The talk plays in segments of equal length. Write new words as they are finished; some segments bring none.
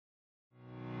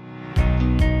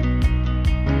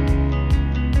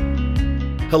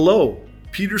Hello,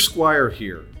 Peter Squire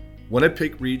here,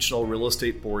 Winnipeg Regional Real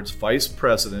Estate Board's Vice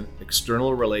President,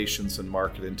 External Relations and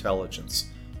Market Intelligence.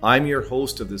 I'm your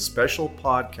host of this special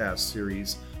podcast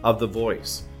series of The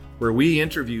Voice, where we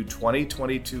interview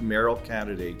 2022 mayoral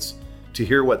candidates to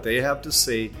hear what they have to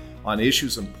say on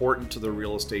issues important to the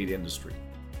real estate industry.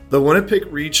 The Winnipeg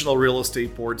Regional Real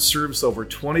Estate Board serves over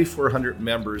 2,400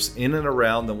 members in and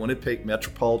around the Winnipeg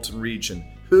metropolitan region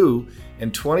who,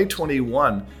 in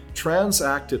 2021,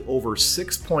 transacted over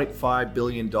 $6.5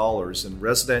 billion in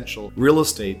residential real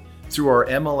estate through our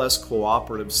MLS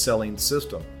cooperative selling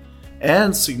system,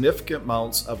 and significant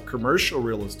amounts of commercial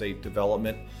real estate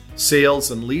development,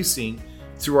 sales, and leasing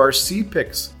through our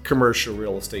CPIC's commercial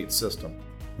real estate system.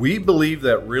 We believe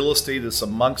that real estate is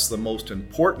amongst the most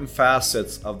important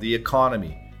facets of the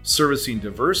economy, servicing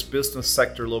diverse business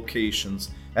sector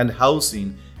locations and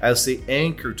housing as the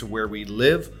anchor to where we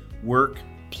live, work,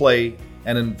 play,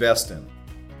 and invest in.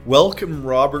 Welcome,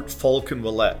 Robert-Falcon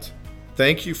Ouellette.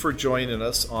 Thank you for joining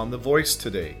us on The Voice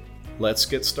today. Let's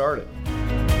get started.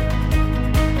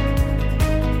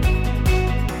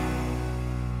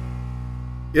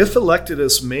 If elected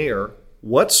as mayor,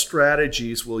 what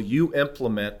strategies will you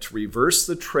implement to reverse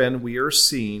the trend we are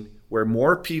seeing where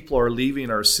more people are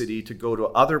leaving our city to go to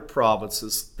other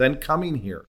provinces than coming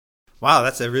here? Wow,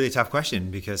 that's a really tough question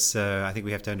because I think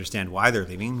we have to understand why they're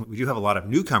leaving. We do have a lot of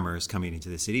newcomers coming into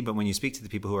the city, but when you speak to the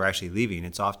people who are actually leaving,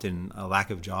 it's often a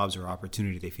lack of jobs or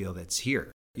opportunity they feel that's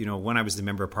here. You know, when I was the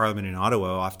member of parliament in Ottawa,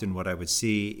 often what I would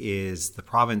see is the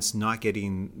province not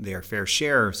getting their fair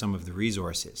share of some of the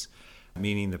resources,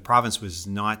 meaning the province was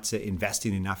not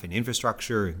investing enough in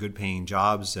infrastructure and good paying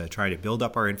jobs, trying to build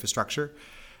up our infrastructure.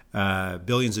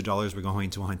 Billions of dollars were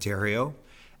going to Ontario.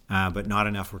 But not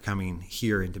enough were coming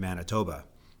here into Manitoba.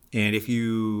 And if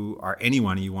you are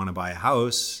anyone and you want to buy a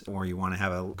house or you want to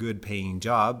have a good paying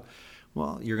job,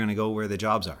 well, you're going to go where the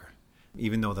jobs are,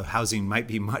 even though the housing might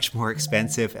be much more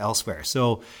expensive elsewhere.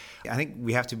 So I think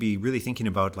we have to be really thinking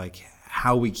about like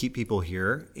how we keep people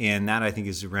here. And that I think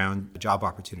is around job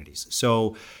opportunities.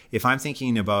 So if I'm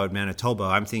thinking about Manitoba,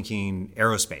 I'm thinking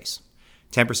aerospace.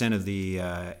 10% of the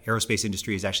aerospace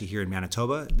industry is actually here in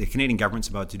Manitoba. The Canadian government's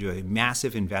about to do a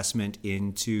massive investment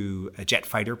into a jet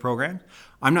fighter program.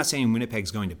 I'm not saying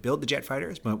Winnipeg's going to build the jet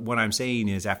fighters, but what I'm saying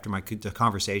is after my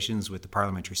conversations with the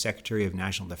Parliamentary Secretary of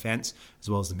National Defence, as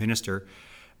well as the Minister,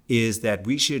 is that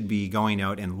we should be going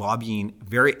out and lobbying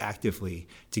very actively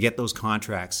to get those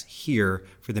contracts here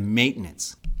for the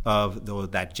maintenance of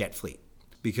that jet fleet.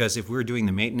 Because if we're doing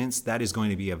the maintenance, that is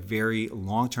going to be a very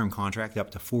long-term contract,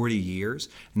 up to 40 years.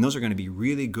 And those are going to be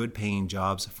really good paying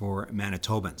jobs for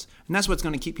Manitobans. And that's what's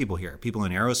going to keep people here. People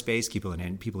in aerospace, people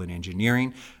in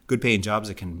engineering, good paying jobs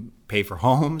that can pay for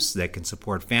homes, that can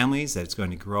support families, that it's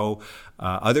going to grow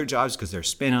other jobs because they're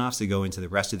spin-offs that go into the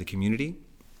rest of the community.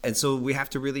 And so we have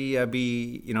to really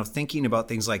be, thinking about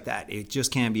things like that. It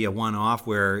just can't be a one-off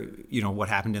where, what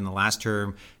happened in the last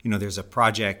term, there's a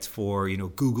project for,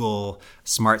 Google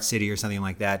Smart City or something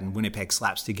like that. And Winnipeg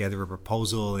slaps together a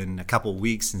proposal in a couple of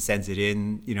weeks and sends it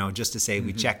in, just to say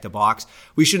we checked a box.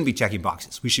 We shouldn't be checking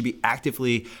boxes. We should be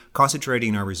actively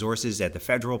concentrating our resources at the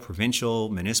federal, provincial,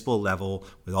 municipal level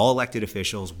with all elected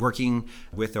officials, working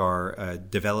with our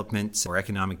development or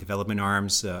economic development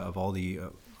arms of all the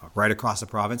right across the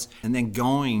province, and then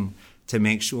going to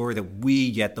make sure that we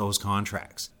get those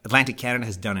contracts. Atlantic Canada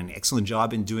has done an excellent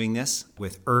job in doing this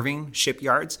with Irving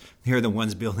shipyards. They're the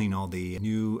ones building all the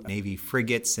new Navy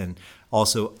frigates and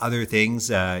also other things,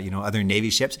 other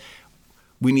Navy ships.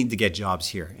 We need to get jobs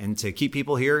here. And to keep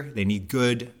people here, they need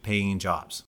good paying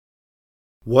jobs.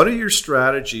 What are your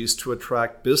strategies to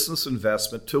attract business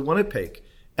investment to Winnipeg?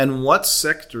 And what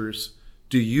sectors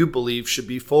do you believe should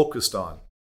be focused on?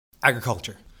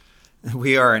 Agriculture.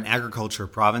 We are an agriculture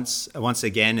province. Once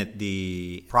again,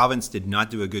 the province did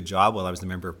not do a good job while I was the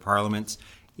member of parliament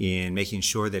in making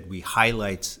sure that we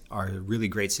highlight our really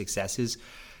great successes.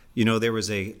 There was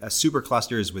a super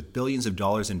clusters with billions of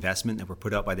dollars investment that were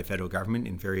put out by the federal government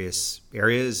in various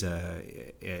areas,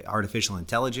 artificial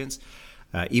intelligence,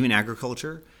 even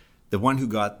agriculture. The one who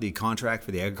got the contract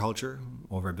for the agriculture,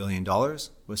 over $1 billion,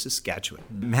 was Saskatchewan.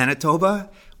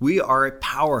 Manitoba, we are a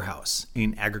powerhouse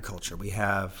in agriculture. We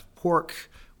have pork,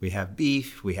 we have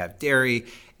beef, we have dairy,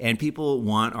 and people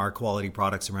want our quality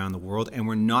products around the world, and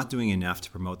we're not doing enough to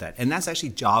promote that. And that's actually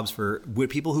jobs for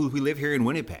people who live here in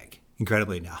Winnipeg,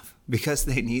 incredibly enough, because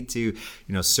they need to,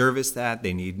 service that.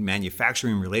 They need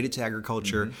manufacturing related to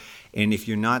agriculture. Mm-hmm. And if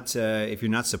you're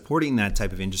not supporting that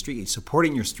type of industry,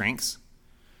 supporting your strengths,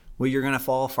 well, you're going to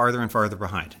fall farther and farther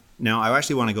behind. Now, I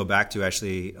actually want to go back to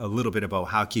actually a little bit about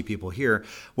how keep people here.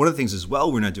 One of the things as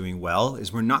well we're not doing well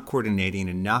is we're not coordinating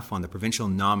enough on the provincial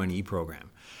nominee program.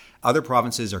 Other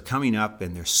provinces are coming up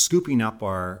and they're scooping up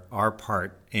our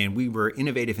part. And we were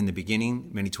innovative in the beginning,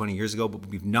 many 20 years ago, but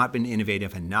we've not been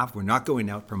innovative enough. We're not going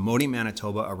out promoting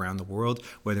Manitoba around the world,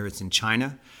 whether it's in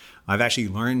China. I've actually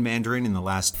learned Mandarin in the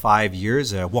last 5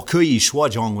 years. 我可以说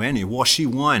中文，我希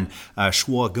望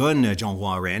说跟中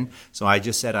国人. So I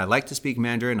just said I like to speak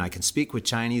Mandarin. I can speak with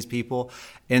Chinese people.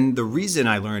 And the reason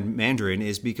I learned Mandarin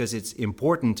is because it's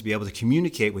important to be able to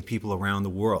communicate with people around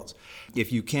the world.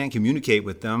 If you can't communicate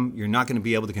with them, you're not going to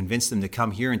be able to convince them to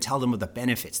come here and tell them of the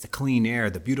benefits, the clean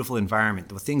air, the beautiful environment,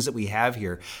 the things that we have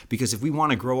here. Because if we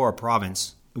want to grow our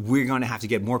province, we're going to have to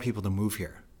get more people to move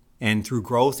here. And through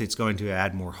growth, it's going to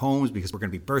add more homes because we're going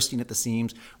to be bursting at the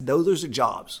seams. Those are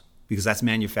jobs because that's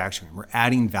manufacturing. We're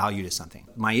adding value to something.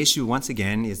 My issue, once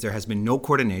again, is there has been no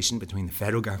coordination between the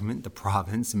federal government, the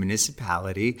province, the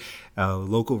municipality,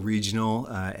 local, regional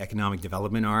economic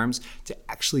development arms to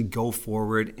actually go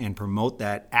forward and promote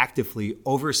that actively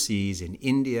overseas in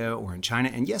India or in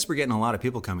China. And yes, we're getting a lot of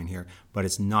people coming here, but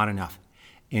it's not enough.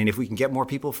 And if we can get more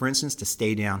people, for instance, to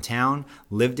stay downtown,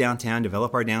 live downtown,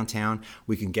 develop our downtown,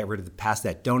 we can get rid of past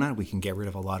that donut. We can get rid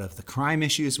of a lot of the crime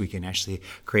issues. We can actually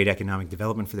create economic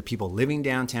development for the people living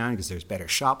downtown because there's better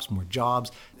shops, more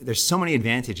jobs. There's so many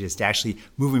advantages to actually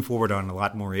moving forward on a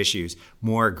lot more issues,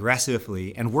 more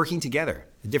aggressively and working together.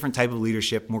 A different type of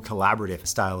leadership, more collaborative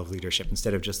style of leadership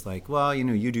instead of just like, well,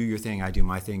 you do your thing, I do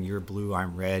my thing. You're blue,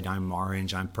 I'm red, I'm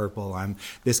orange, I'm purple, I'm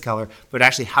this color. But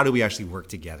actually, how do we actually work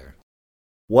together?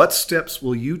 What steps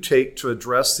will you take to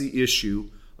address the issue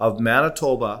of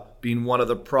Manitoba being one of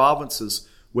the provinces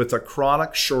with a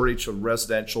chronic shortage of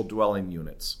residential dwelling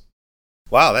units?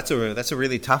 Wow, that's a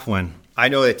really tough one. I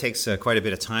know it takes quite a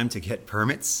bit of time to get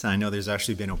permits. I know there's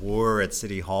actually been a war at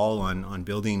City Hall on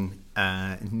building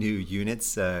new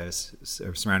units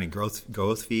surrounding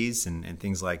growth fees and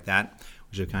things like that,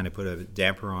 which have kind of put a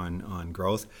damper on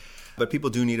growth. But people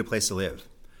do need a place to live.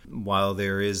 While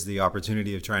there is the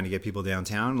opportunity of trying to get people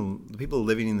downtown, people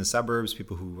living in the suburbs,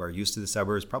 people who are used to the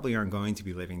suburbs, probably aren't going to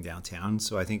be living downtown.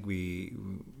 So I think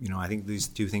I think these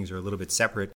two things are a little bit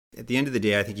separate. At the end of the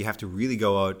day, I think you have to really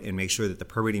go out and make sure that the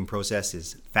permitting process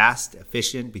is fast,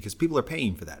 efficient, because people are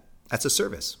paying for that. That's a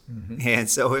service. Mm-hmm. And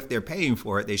so if they're paying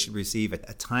for it, they should receive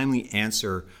a timely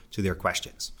answer to their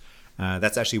questions.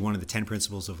 That's actually one of the 10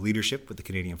 principles of leadership with the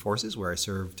Canadian Forces, where I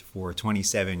served for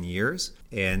 27 years.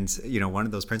 And, one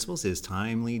of those principles is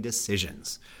timely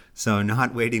decisions. So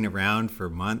not waiting around for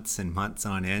months and months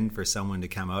on end for someone to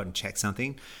come out and check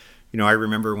something. I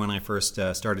remember when I first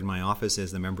started my office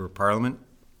as the Member of Parliament,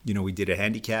 we did a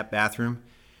handicap bathroom.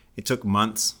 It took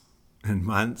months and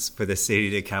months for the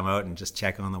city to come out and just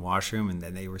check on the washroom. And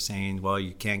then they were saying, well,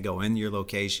 you can't go in your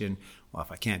location. Well,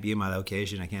 if I can't be in my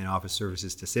location, I can't offer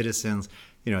services to citizens.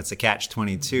 It's a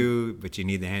catch-22, but you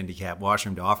need the handicap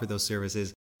washroom to offer those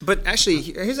services. But actually,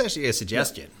 here's actually a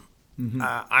suggestion. Mm-hmm.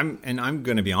 I'm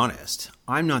going to be honest.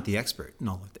 I'm not the expert in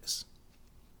all of this.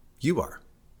 You are.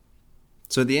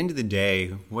 So at the end of the day,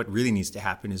 what really needs to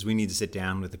happen is we need to sit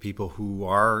down with the people who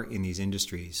are in these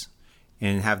industries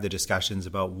and have the discussions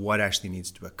about what actually needs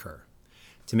to occur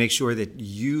to make sure that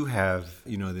you have,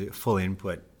 the full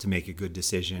input to make a good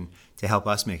decision, to help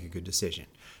us make a good decision.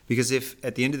 Because if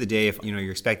at the end of the day, if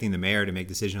you're expecting the mayor to make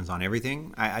decisions on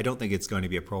everything, I don't think it's going to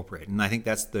be appropriate. And I think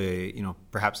that's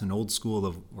perhaps an old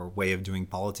school or way of doing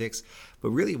politics.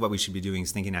 But really what we should be doing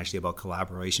is thinking actually about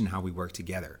collaboration, how we work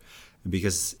together.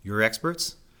 Because you're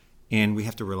experts, and we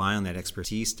have to rely on that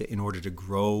expertise in order to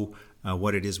grow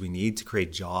what it is we need to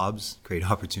create jobs, create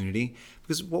opportunity.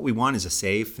 Because what we want is a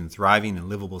safe and thriving and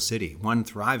livable city. One,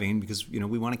 thriving because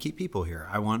we want to keep people here.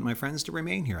 I want my friends to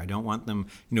remain here. I don't want them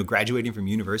graduating from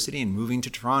university and moving to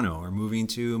Toronto or moving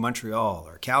to Montreal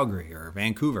or Calgary or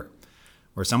Vancouver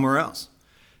or somewhere else.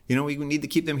 We need to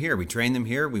keep them here. We train them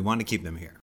here. We want to keep them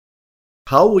here.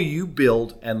 How will you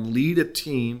build and lead a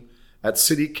team at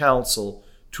City Council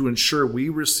to ensure we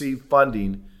receive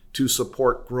funding to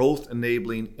support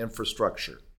growth-enabling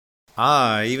infrastructure?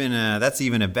 That's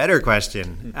even a better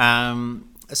question.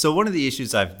 So one of the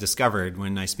issues I've discovered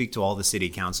when I speak to all the city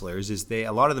councillors is a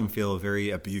lot of them feel very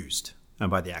abused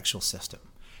by the actual system.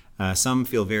 Some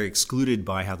feel very excluded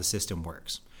by how the system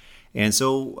works. And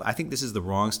so I think this is the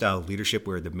wrong style of leadership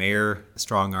where the mayor,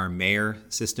 strong-arm mayor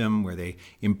system, where they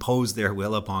impose their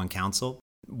will upon council.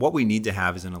 What we need to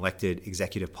have is an elected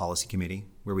executive policy committee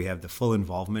where we have the full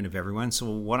involvement of everyone. So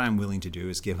what I'm willing to do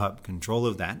is give up control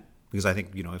of that because I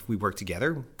think, if we work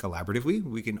together collaboratively,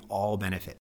 we can all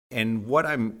benefit. And what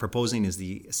I'm proposing is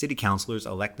the city councillors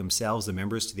elect themselves the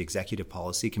members to the Executive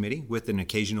Policy Committee with an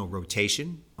occasional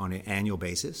rotation on an annual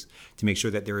basis to make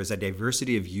sure that there is a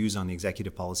diversity of views on the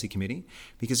Executive Policy Committee.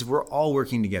 Because if we're all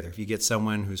working together, if you get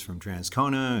someone who's from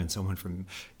Transcona and someone from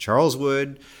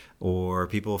Charleswood, or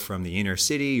people from the inner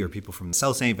city, or people from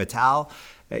South St. Vital,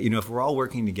 if we're all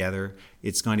working together,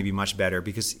 it's going to be much better,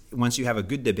 because once you have a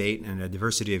good debate and a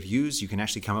diversity of views, you can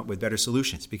actually come up with better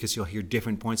solutions, because you'll hear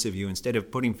different points of view instead of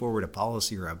putting forward a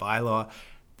policy or a bylaw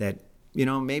that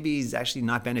maybe is actually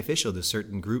not beneficial to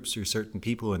certain groups or certain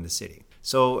people in the city.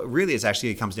 So really,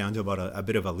 it comes down to about a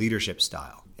bit of a leadership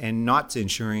style, and not to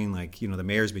ensuring the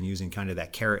mayor's been using kind of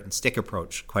that carrot and stick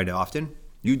approach quite often.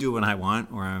 You do what I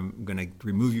want, or I'm going to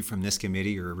remove you from this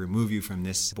committee or remove you from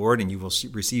this board, and you will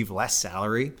receive less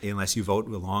salary unless you vote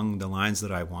along the lines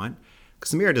that I want. Because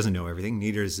the mayor doesn't know everything,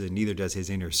 neither does his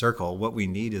inner circle. What we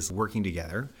need is working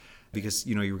together, because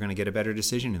you're going to get a better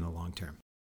decision in the long term.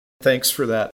 Thanks for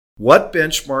that. What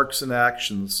benchmarks and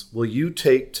actions will you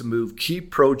take to move key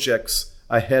projects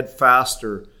ahead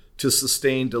faster to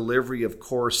sustain delivery of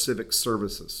core civic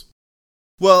services?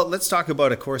 Well, let's talk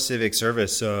about a core civic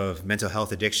service of mental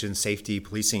health, addiction, safety,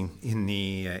 policing in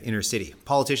the inner city.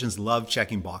 Politicians love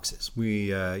checking boxes.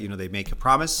 They make a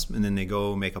promise, and then they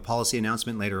go make a policy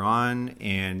announcement later on,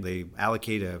 and they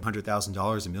allocate $100,000,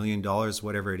 $1 million,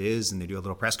 whatever it is, and they do a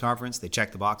little press conference. They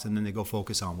check the box, and then they go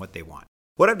focus on what they want.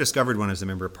 What I've discovered when I was a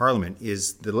member of parliament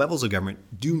is the levels of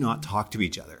government do not talk to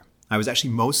each other. I was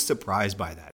actually most surprised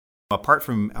by that. Apart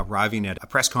from arriving at a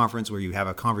press conference where you have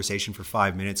a conversation for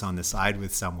 5 minutes on the side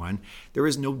with someone, there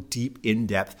is no deep,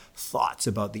 in-depth thoughts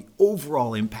about the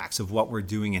overall impacts of what we're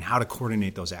doing and how to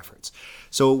coordinate those efforts.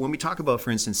 So when we talk about,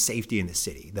 for instance, safety in the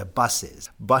city, the buses,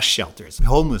 bus shelters,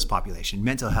 homeless population,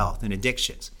 mental health, and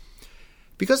addictions,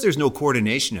 because there's no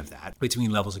coordination of that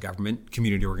between levels of government,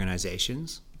 community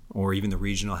organizations, or even the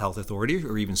regional health authority,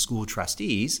 or even school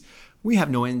trustees, we have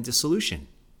no end to solution.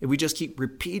 If we just keep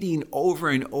repeating over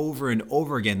and over and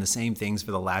over again the same things for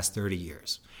the last 30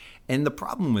 years. And the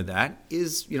problem with that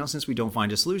is, since we don't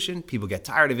find a solution, people get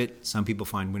tired of it. Some people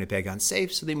find Winnipeg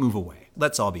unsafe, so they move away.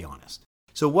 Let's all be honest.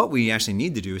 So what we actually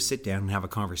need to do is sit down and have a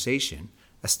conversation,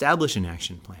 establish an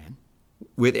action plan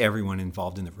with everyone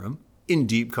involved in the room, in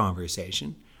deep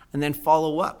conversation, and then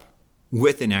follow up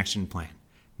with an action plan.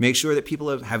 Make sure that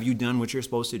people have you done what you're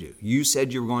supposed to do? You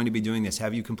said you were going to be doing this.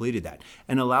 Have you completed that?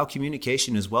 And allow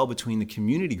communication as well between the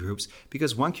community groups,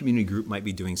 because one community group might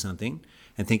be doing something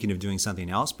and thinking of doing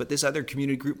something else, but this other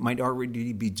community group might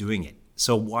already be doing it.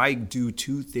 So why do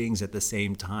two things at the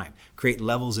same time? Create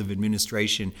levels of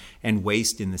administration and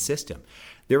waste in the system.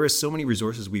 There are so many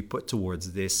resources we put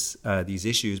towards these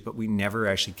issues, but we never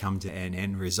actually come to an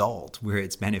end result where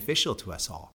it's beneficial to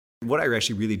us all. What I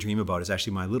actually really dream about is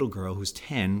actually my little girl who's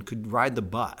 10 could ride the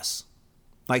bus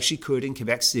like she could in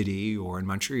Quebec City or in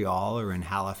Montreal or in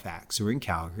Halifax or in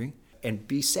Calgary and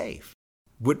be safe.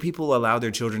 Would people allow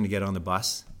their children to get on the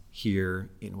bus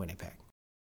here in Winnipeg?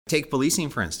 Take policing,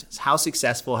 for instance. How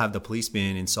successful have the police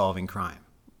been in solving crime?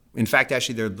 In fact,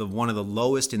 actually, they're one of the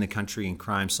lowest in the country in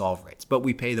crime solve rates, but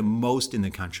we pay the most in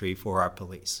the country for our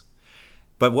police.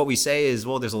 But what we say is,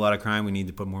 well, there's a lot of crime. We need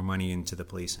to put more money into the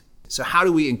policing. So how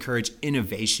do we encourage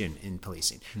innovation in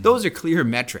policing? Those are clear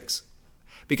metrics.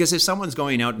 Because if someone's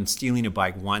going out and stealing a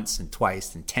bike once and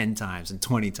twice and 10 times and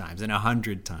 20 times and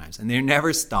 100 times, and they're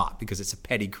never stopped because it's a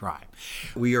petty crime,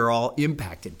 we are all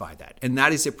impacted by that. And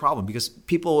that is a problem, because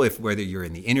people, whether you're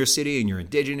in the inner city and you're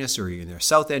Indigenous or you're in the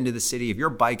south end of the city, if your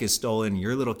bike is stolen,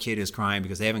 your little kid is crying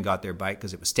because they haven't got their bike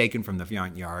because it was taken from the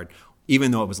front yard,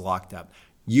 even though it was locked up,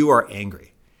 you are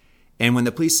angry. And when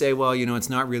the police say, well, it's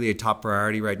not really a top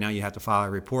priority right now, you have to file a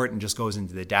report and just goes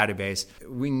into the database,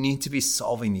 we need to be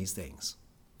solving these things.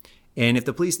 And if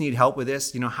the police need help with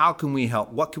this, how can we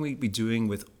help? What can we be doing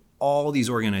with all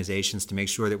these organizations to make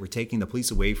sure that we're taking the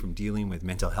police away from dealing with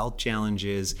mental health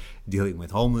challenges, dealing with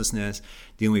homelessness,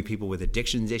 dealing with people with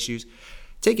addictions issues?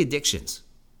 Take addictions.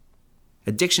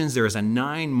 Addictions, there is a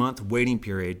 9-month waiting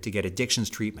period to get addictions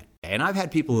treatment. And I've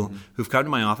had people who've come to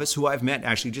my office who I've met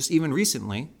actually just even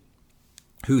recently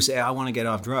who say, I want to get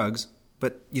off drugs,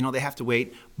 but they have to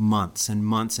wait months and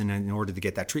months in order to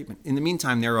get that treatment. In the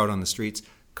meantime, they're out on the streets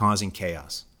causing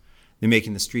chaos. They're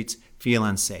making the streets feel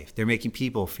unsafe. They're making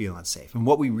people feel unsafe. And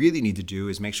what we really need to do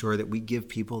is make sure that we give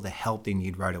people the help they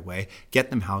need right away,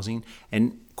 get them housing,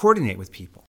 and coordinate with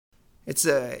people. It's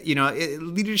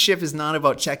leadership is not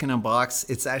about checking a box.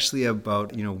 It's actually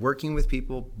about, working with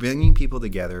people, bringing people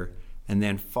together, and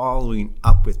then following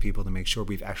up with people to make sure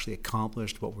we've actually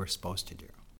accomplished what we're supposed to do.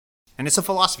 And it's a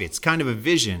philosophy. It's kind of a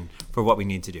vision for what we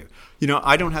need to do.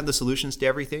 I don't have the solutions to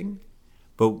everything,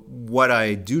 But what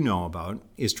I do know about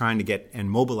is trying to get and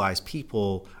mobilize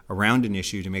people around an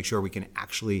issue to make sure we can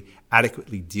actually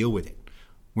adequately deal with it.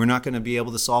 We're not going to be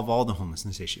able to solve all the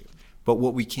homelessness issue. But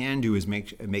what we can do is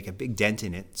make a big dent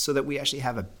in it so that we actually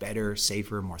have a better,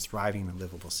 safer, more thriving and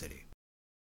livable city.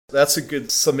 That's a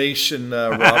good summation,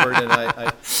 Robert, and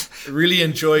I really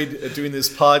enjoyed doing this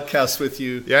podcast with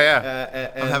you.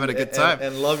 Yeah. I'm having a good time.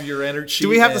 And love your energy. Do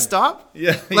we have to stop?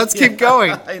 Yeah. Let's keep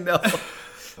going. I know.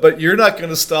 But you're not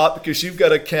going to stop because you've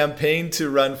got a campaign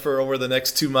to run for over the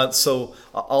next 2 months. So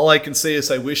all I can say is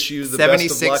I wish you the best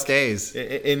of luck 76 days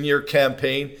in your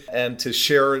campaign, and to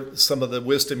share some of the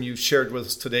wisdom you've shared with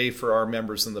us today for our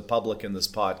members and the public in this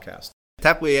podcast.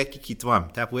 Tapwe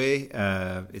akikitwam. Tapwe,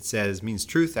 it says, means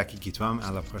truth. Akikitwam,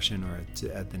 à la prochaine, or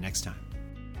at the next time.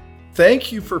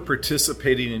 Thank you for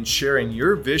participating and sharing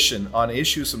your vision on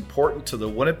issues important to the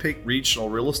Winnipeg Regional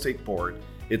Real Estate Board,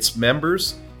 its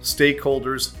members,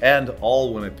 stakeholders, and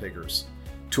all Winnipeggers.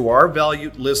 To our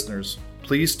valued listeners,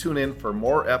 please tune in for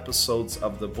more episodes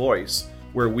of The Voice,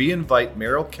 where we invite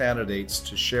mayoral candidates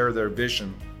to share their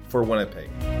vision for Winnipeg.